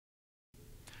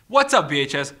What's up,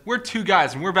 VHS? We're two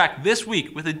guys and we're back this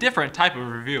week with a different type of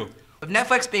review. With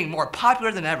Netflix being more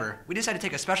popular than ever, we decided to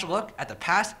take a special look at the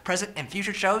past, present, and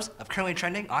future shows of currently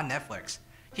trending on Netflix.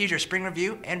 Here's your spring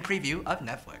review and preview of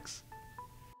Netflix.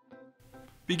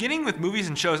 Beginning with movies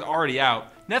and shows already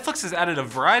out, Netflix has added a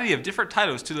variety of different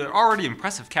titles to their already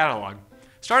impressive catalog.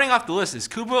 Starting off the list is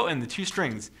Kubo and the Two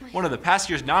Strings, one of the past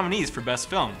year's nominees for Best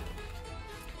Film.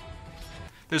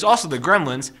 There's also The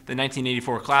Gremlins, the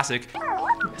 1984 classic.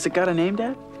 Has it got a name,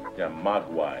 Dad? Yeah,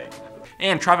 Mogwai.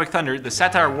 And Tropic Thunder, the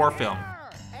satire war film.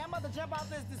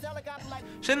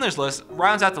 Schindler's List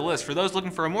rounds out the list for those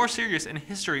looking for a more serious and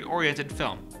history-oriented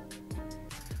film.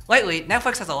 Lately,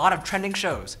 Netflix has a lot of trending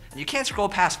shows, and you can't scroll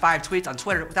past 5 tweets on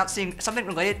Twitter without seeing something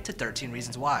related to 13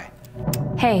 Reasons Why.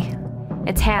 Hey,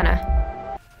 it's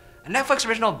Hannah. A Netflix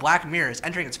original Black Mirror is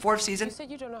entering its 4th season. You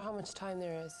said you don't know how much time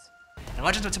there is. And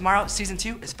Legends of Tomorrow Season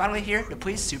 2 is finally here to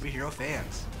please superhero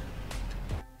fans.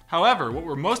 However, what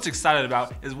we're most excited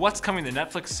about is what's coming to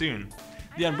Netflix soon.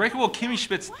 The Unbreakable Kimmy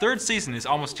Schmidt's 3rd season is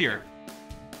almost here.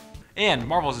 And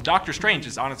Marvel's Doctor Strange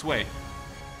is on its way.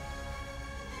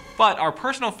 But our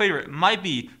personal favorite might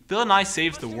be Bill Nye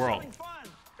Saves the World.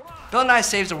 Bill Nye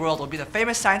Saves the World will be the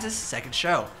famous scientist's 2nd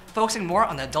show, focusing more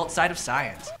on the adult side of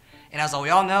science. And as we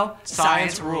all know,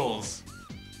 science rules.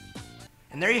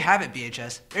 And there you have it,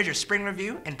 VHS. There's your spring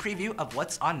review and preview of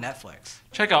what's on Netflix.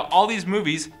 Check out all these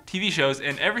movies, TV shows,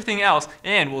 and everything else,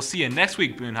 and we'll see you next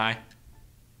week, Boone High.